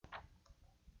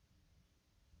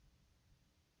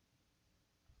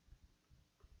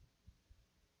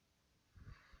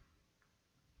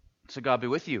So God be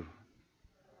with you.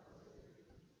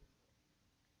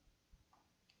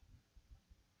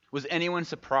 Was anyone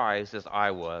surprised, as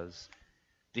I was,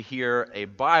 to hear a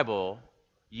Bible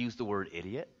use the word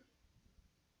idiot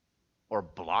or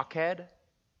blockhead?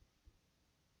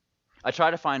 I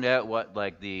tried to find out what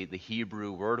the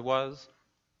Hebrew word was,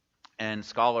 and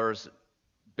scholars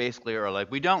basically are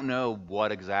like, we don't know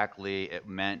what exactly it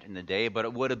meant in the day, but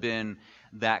it would have been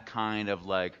that kind of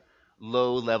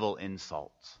low-level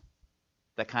insult.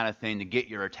 That kind of thing to get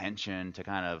your attention, to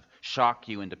kind of shock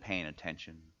you into paying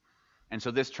attention. And so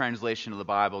this translation of the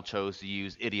Bible chose to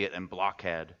use idiot and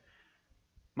blockhead.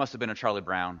 Must have been a Charlie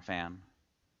Brown fan.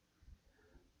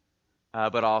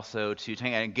 But also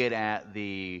to get at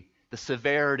the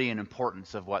severity and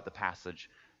importance of what the passage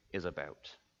is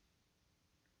about.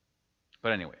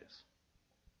 But anyways,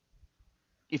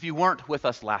 if you weren't with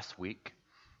us last week,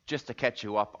 just to catch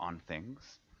you up on things,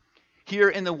 here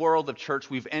in the world of church,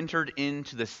 we've entered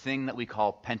into this thing that we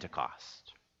call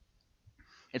Pentecost.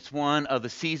 It's one of the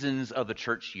seasons of the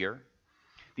church year,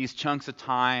 these chunks of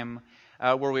time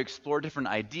where we explore different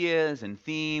ideas and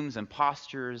themes and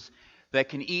postures that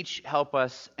can each help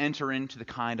us enter into the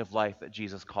kind of life that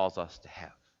Jesus calls us to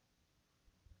have.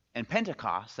 And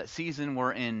Pentecost, that season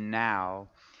we're in now,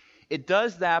 it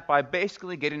does that by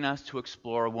basically getting us to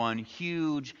explore one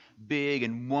huge, big,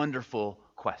 and wonderful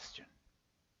question.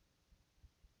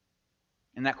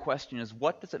 And that question is,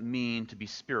 what does it mean to be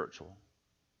spiritual?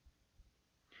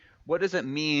 What does it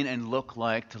mean and look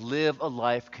like to live a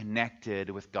life connected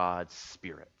with God's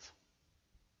Spirit?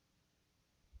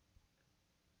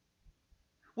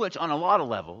 Which, on a lot of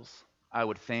levels, I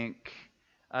would think,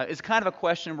 is kind of a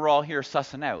question we're all here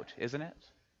sussing out, isn't it?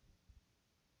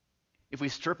 If we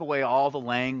strip away all the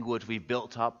language we've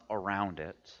built up around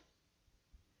it,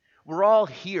 we're all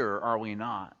here, are we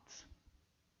not?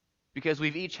 Because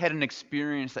we've each had an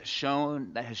experience that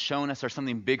has shown us there's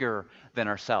something bigger than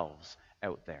ourselves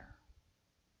out there.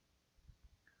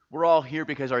 We're all here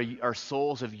because our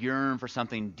souls have yearned for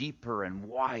something deeper and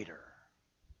wider.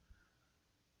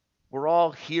 We're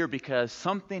all here because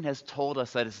something has told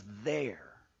us that it's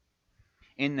there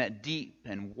in that deep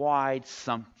and wide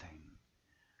something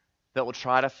that will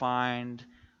try to find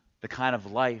the kind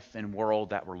of life and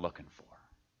world that we're looking for.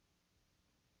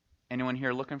 Anyone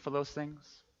here looking for those things?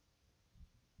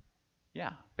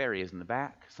 Yeah, Barry is in the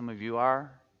back. Some of you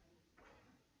are.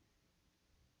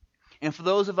 And for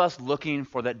those of us looking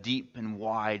for that deep and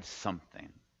wide something,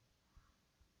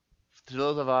 to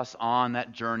those of us on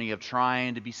that journey of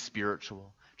trying to be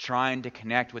spiritual, trying to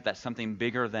connect with that something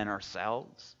bigger than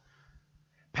ourselves,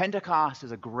 Pentecost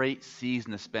is a great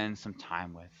season to spend some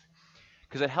time with,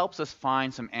 because it helps us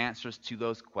find some answers to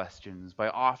those questions by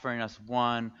offering us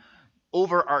one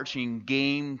overarching,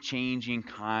 game-changing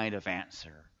kind of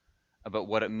answer about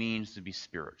what it means to be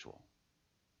spiritual.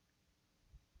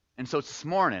 And so this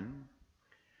morning,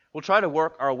 we'll try to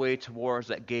work our way towards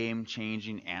that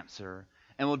game-changing answer,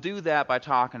 and we'll do that by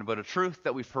talking about a truth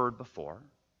that we've heard before.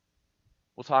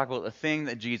 We'll talk about the thing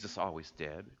that Jesus always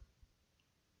did.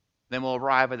 Then we'll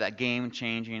arrive at that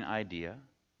game-changing idea,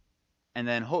 and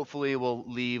then hopefully we'll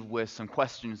leave with some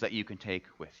questions that you can take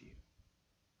with you.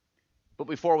 But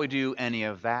before we do any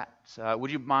of that, would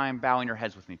you mind bowing your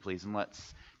heads with me, please, and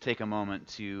let's take a moment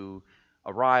to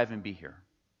arrive and be here.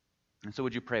 And so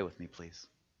would you pray with me, please?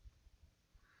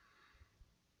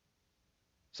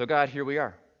 So God, here we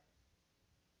are.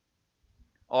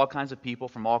 All kinds of people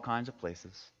from all kinds of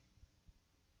places.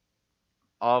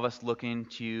 All of us looking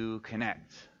to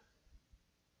connect,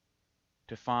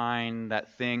 to find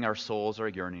that thing our souls are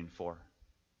yearning for.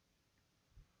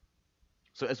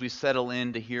 So as we settle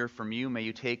in to hear from you, may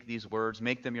you take these words,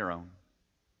 make them your own.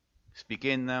 Speak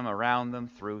in them, around them,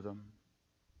 through them.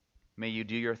 May you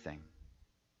do your thing.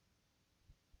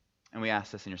 And we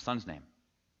ask this in your Son's name.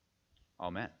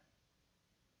 Amen.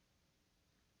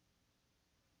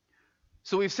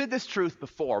 So we've said this truth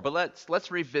before, but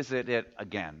let's revisit it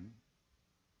again.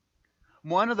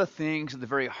 One of the things at the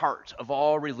very heart of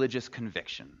all religious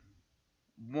conviction,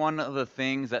 one of the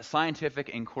things that scientific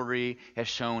inquiry has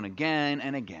shown again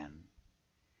and again,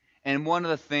 and one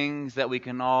of the things that we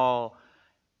can all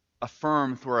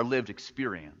affirm through our lived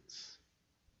experience,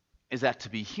 is that to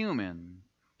be human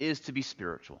is to be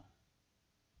spiritual.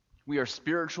 We are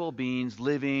spiritual beings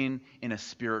living in a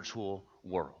spiritual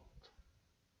world.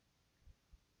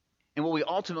 And what we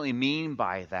ultimately mean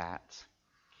by that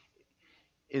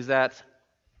is that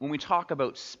when we talk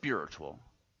about spiritual,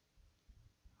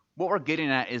 what we're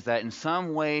getting at is that in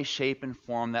some way, shape, and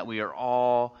form that we are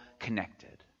all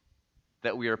connected.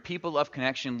 That we are people of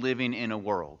connection living in a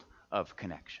world of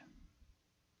connection.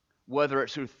 whether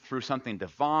it's through something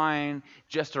divine,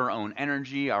 just our own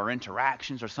energy, our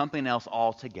interactions, or something else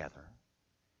altogether.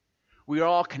 We are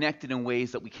all connected in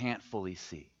ways that we can't fully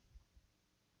see.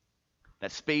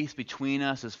 That space between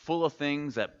us is full of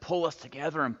things that pull us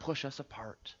together and push us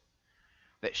apart,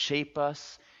 that shape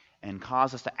us and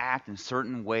cause us to act in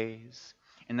certain ways,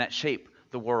 and that shape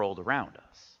the world around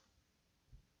us.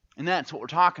 And that's what we're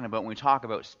talking about when we talk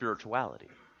about spirituality.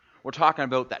 We're talking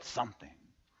about that something.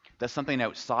 That's something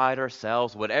outside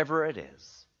ourselves, whatever it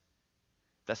is.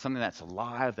 That's something that's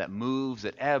alive, that moves,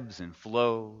 that ebbs and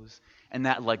flows, and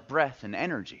that, like breath and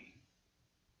energy,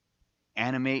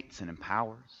 animates and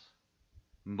empowers,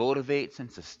 motivates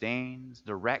and sustains,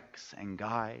 directs and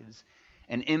guides,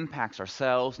 and impacts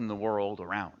ourselves and the world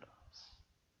around us.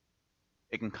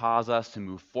 It can cause us to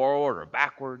move forward or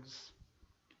backwards.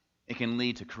 It can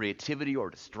lead to creativity or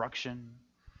destruction.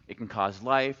 It can cause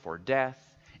life or death.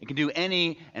 It can do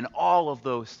any and all of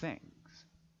those things.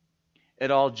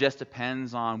 It all just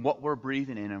depends on what we're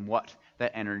breathing in and what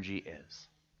that energy is.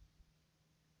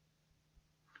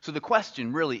 So the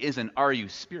question really isn't, are you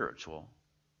spiritual?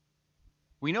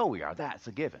 We know we are. That's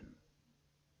a given.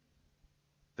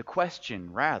 The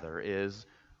question, rather, is,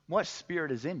 what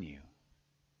spirit is in you?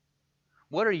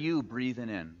 What are you breathing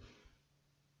in?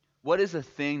 What is the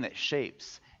thing that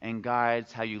shapes and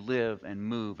guides how you live and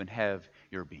move and have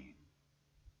your being?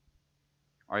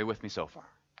 Are you with me so far?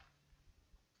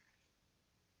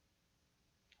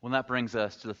 Well, that brings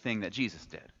us to the thing that Jesus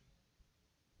did.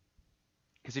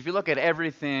 Because if you look at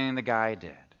everything the guy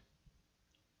did,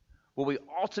 what we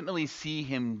ultimately see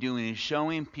him doing is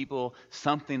showing people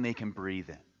something they can breathe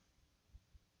in.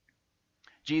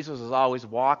 Jesus is always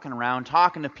walking around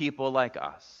talking to people like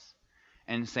us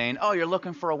and saying, oh, you're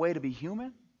looking for a way to be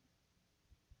human?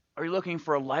 Are you looking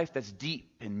for a life that's deep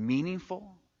and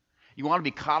meaningful? You want to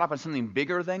be caught up in something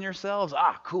bigger than yourselves?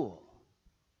 Ah, cool.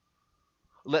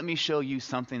 Let me show you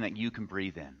something that you can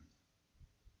breathe in.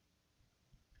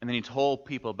 And then he told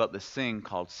people about this thing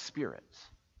called spirit.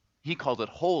 He called it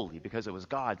holy because it was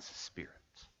God's spirit.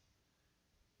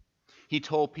 He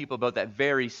told people about that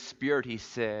very spirit, he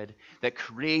said, that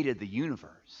created the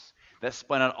universe, that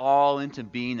spun it all into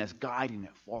being, that's guiding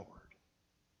it forward.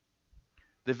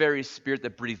 The very spirit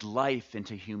that breathed life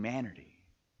into humanity.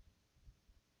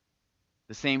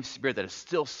 The same spirit that is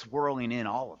still swirling in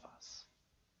all of us.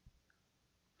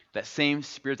 That same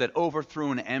spirit that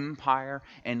overthrew an empire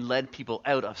and led people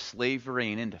out of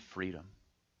slavery and into freedom.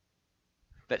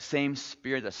 That same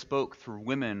spirit that spoke through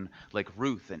women like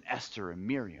Ruth and Esther and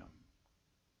Miriam.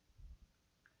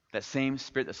 That same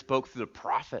spirit that spoke through the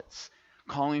prophets,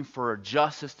 calling for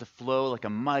justice to flow like a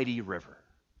mighty river.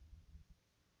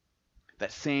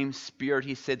 That same spirit,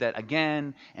 he said, that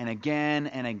again and again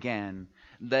and again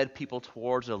led people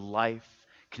towards a life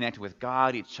connected with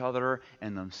God, each other,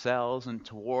 and themselves, and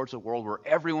towards a world where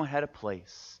everyone had a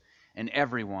place and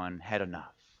everyone had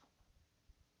enough.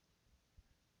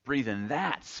 Breathe in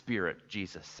that spirit,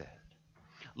 Jesus said.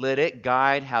 Let it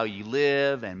guide how you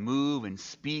live and move and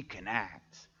speak and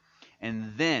act.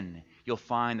 And then you'll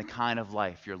find the kind of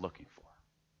life you're looking for.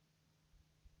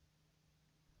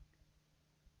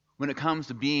 When it comes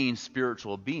to being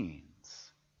spiritual beings,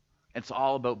 it's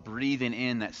all about breathing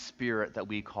in that spirit that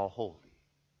we call holy.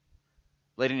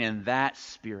 Letting in that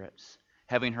spirit,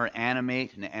 having her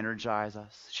animate and energize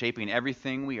us, shaping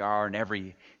everything we are and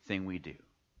everything we do.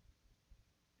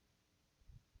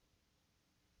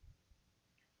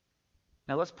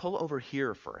 Now let's pull over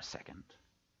here for a second.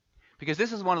 Because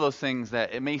this is one of those things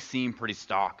that it may seem pretty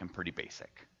stock and pretty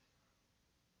basic.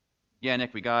 Yeah,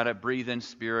 Nick, we got it. Breathe in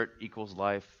spirit equals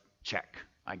life. Check.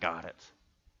 I got it.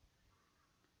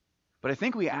 But I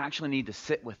think we actually need to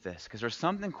sit with this because there's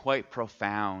something quite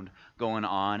profound going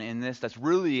on in this that's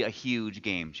really a huge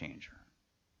game changer.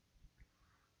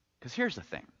 Because here's the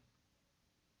thing.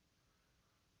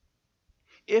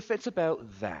 If it's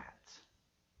about that,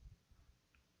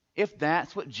 if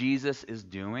that's what Jesus is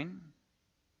doing,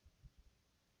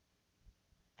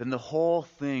 then the whole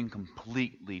thing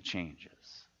completely changes.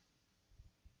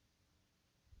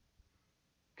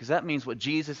 Because that means what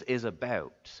Jesus is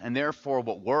about, and therefore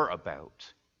what we're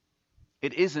about,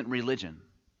 it isn't religion.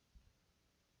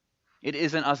 It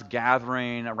isn't us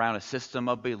gathering around a system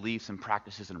of beliefs and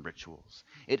practices and rituals.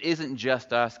 It isn't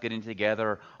just us getting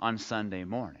together on Sunday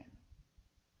morning.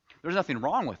 There's nothing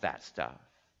wrong with that stuff.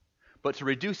 But to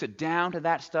reduce it down to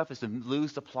that stuff is to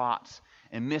lose the plot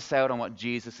and miss out on what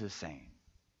Jesus is saying.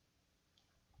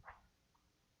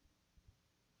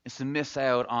 It's to miss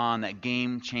out on that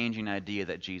game-changing idea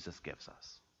that Jesus gives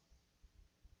us.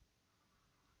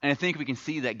 And I think we can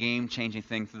see that game-changing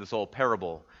thing through this old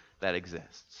parable that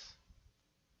exists.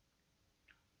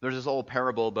 There's this old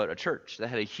parable about a church that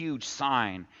had a huge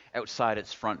sign outside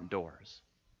its front doors.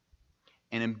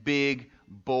 And in big,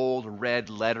 bold, red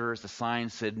letters, the sign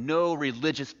said, "No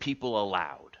religious people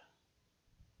allowed."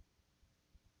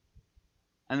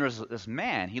 And there was this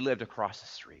man, he lived across the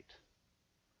street.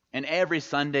 And every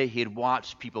Sunday he'd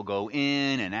watch people go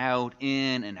in and out,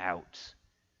 in and out.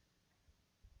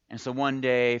 And so one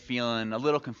day, feeling a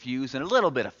little confused and a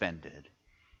little bit offended,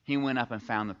 he went up and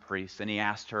found the priest and he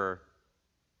asked her,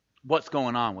 "What's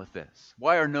going on with this?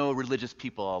 Why are no religious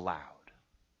people allowed?"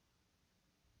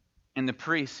 And the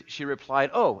priest, she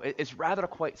replied, "Oh, it's rather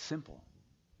quite simple.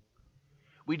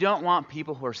 We don't want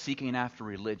people who are seeking after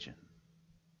religion.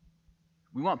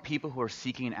 We want people who are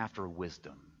seeking after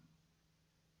wisdom.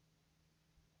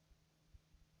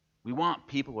 We want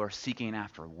people who are seeking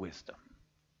after wisdom."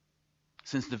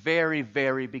 Since the very,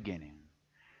 very beginning,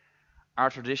 our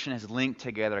tradition has linked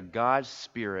together God's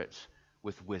Spirit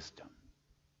with wisdom.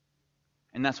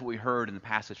 And that's what we heard in the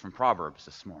passage from Proverbs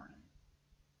this morning.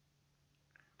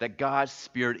 That God's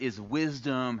Spirit is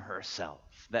wisdom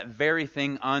herself. That very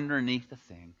thing underneath the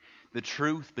thing. The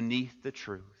truth beneath the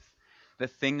truth. The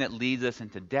thing that leads us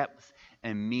into depth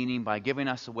and meaning by giving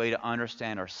us a way to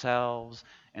understand ourselves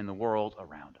and the world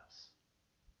around us.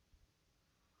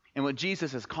 And what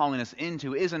Jesus is calling us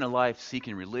into isn't a life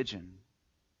seeking religion.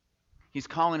 He's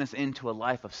calling us into a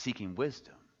life of seeking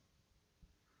wisdom.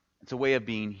 It's a way of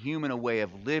being human, a way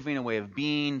of living, a way of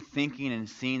being, thinking, and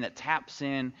seeing that taps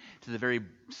in to the very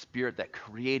Spirit that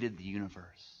created the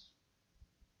universe.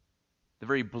 The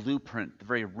very blueprint, the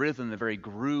very rhythm, the very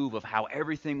groove of how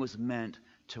everything was meant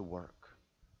to work.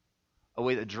 A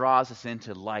way that draws us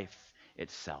into life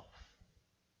itself.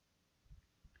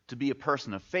 To be a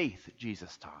person of faith,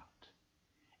 Jesus taught,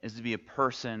 is to be a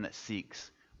person that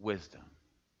seeks wisdom.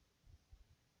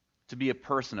 To be a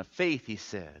person of faith, he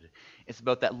said, it's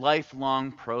about that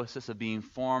lifelong process of being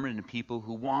formed into people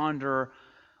who wander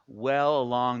well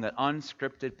along that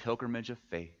unscripted pilgrimage of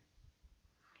faith,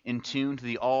 in tune to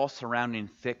the all-surrounding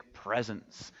thick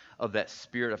presence of that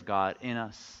Spirit of God in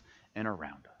us and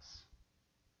around us.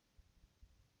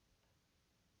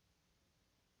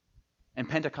 And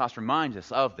Pentecost reminds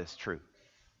us of this truth.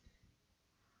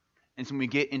 And so when we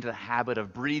get into the habit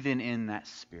of breathing in that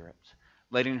Spirit,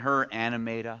 letting her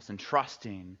animate us and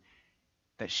trusting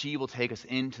that she will take us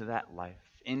into that life,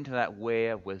 into that way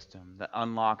of wisdom that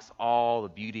unlocks all the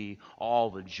beauty, all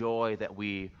the joy that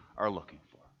we are looking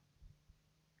for.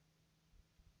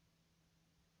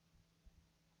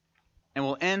 And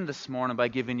we'll end this morning by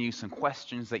giving you some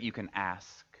questions that you can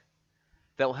ask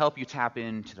that will help you tap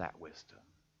into that wisdom.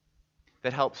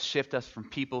 That helps shift us from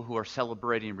people who are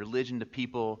celebrating religion to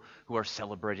people who are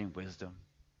celebrating wisdom.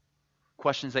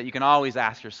 Questions that you can always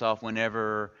ask yourself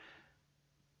whenever,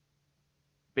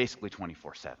 basically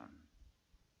 24/7.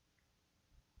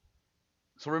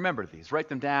 So remember these. Write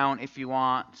them down if you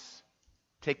want.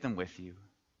 Take them with you.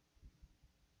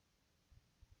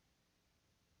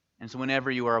 And so whenever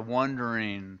you are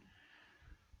wondering,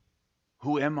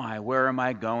 who am I? Where am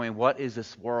I going? What is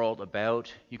this world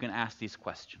about? You can ask these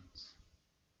questions.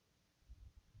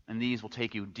 And these will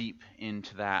take you deep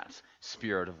into that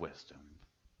Spirit of wisdom.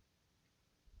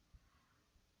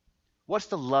 What's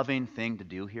the loving thing to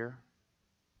do here?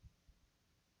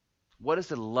 What is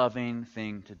the loving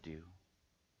thing to do?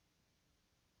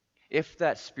 If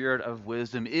that Spirit of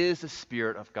wisdom is the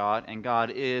Spirit of God, and God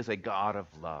is a God of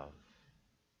love,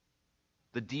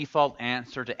 the default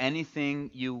answer to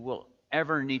anything you will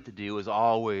ever need to do is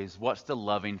always, what's the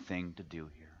loving thing to do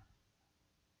here?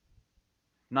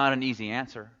 Not an easy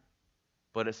answer,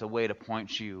 but it's a way to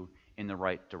point you in the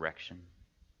right direction.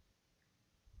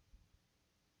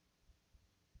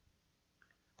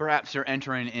 Perhaps you're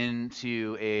entering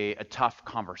into a tough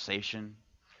conversation.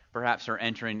 Perhaps you're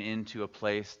entering into a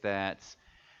place that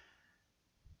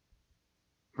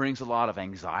brings a lot of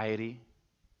anxiety,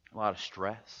 a lot of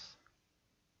stress.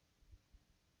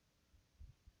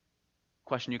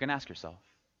 Question you can ask yourself: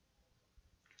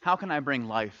 how can I bring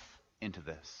life into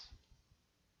this?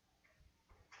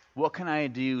 What can I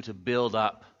do to build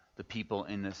up the people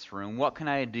in this room? What can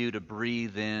I do to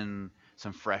breathe in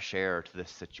some fresh air to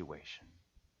this situation?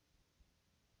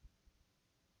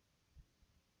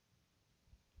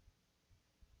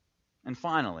 And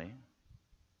finally,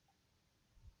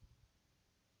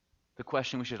 the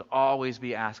question we should always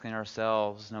be asking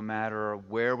ourselves, no matter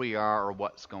where we are or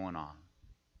what's going on: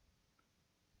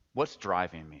 what's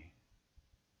driving me?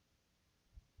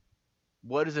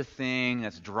 What is the thing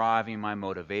that's driving my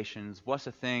motivations? What's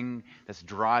the thing that's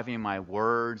driving my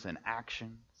words and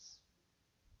actions?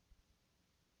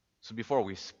 So before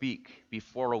we speak,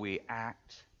 before we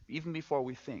act, even before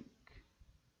we think,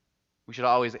 we should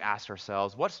always ask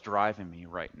ourselves, what's driving me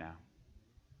right now?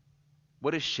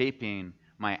 What is shaping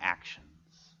my actions?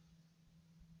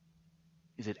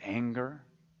 Is it anger?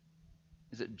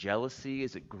 Is it jealousy?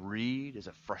 Is it greed? Is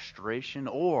it frustration?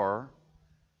 Or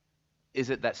is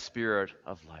it that spirit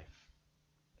of life?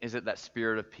 Is it that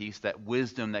spirit of peace, that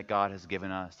wisdom that God has given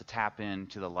us to tap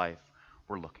into the life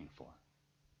we're looking for?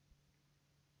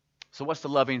 So what's the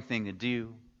loving thing to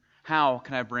do? How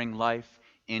can I bring life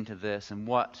into this? And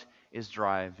what is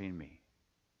driving me?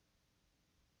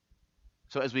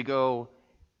 So as we go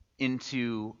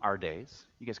into our days,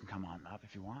 you guys can come on up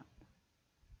if you want.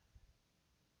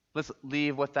 Let's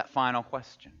leave with that final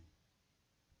question.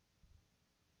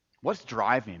 What's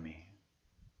driving me?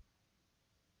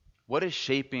 What is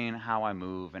shaping how I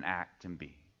move and act and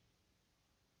be?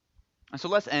 And so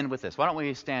let's end with this. Why don't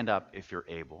we stand up if you're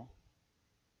able?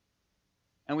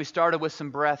 And we started with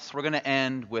some breaths. We're going to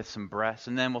end with some breaths,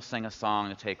 and then we'll sing a song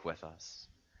to take with us.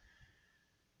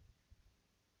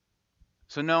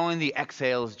 So knowing the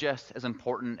exhale is just as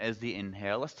important as the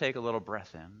inhale, let's take a little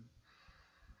breath in.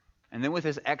 And then with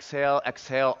this exhale,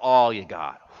 exhale all you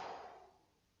got.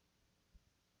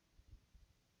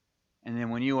 And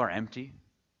then when you are empty,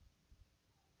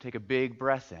 take a big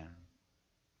breath in.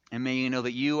 And may you know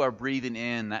that you are breathing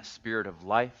in that spirit of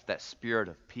life, that spirit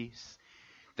of peace,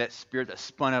 that spirit that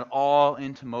spun it all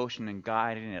into motion and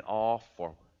guiding it all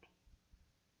forward.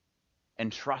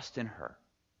 And trust in her.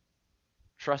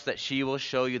 Trust that she will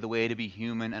show you the way to be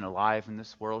human and alive in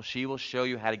this world. She will show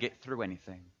you how to get through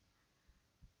anything.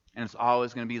 And it's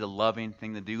always going to be the loving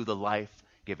thing to do, the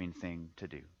life-giving thing to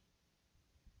do.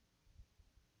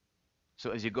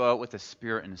 So as you go out with the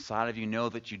Spirit inside of you, know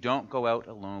that you don't go out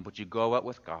alone, but you go out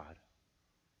with God.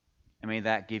 And may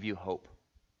that give you hope.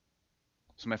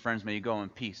 So my friends, may you go in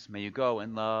peace. May you go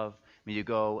in love. May you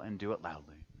go and do it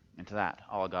loudly. And to that,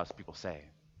 all of God's people say,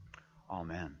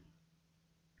 Amen.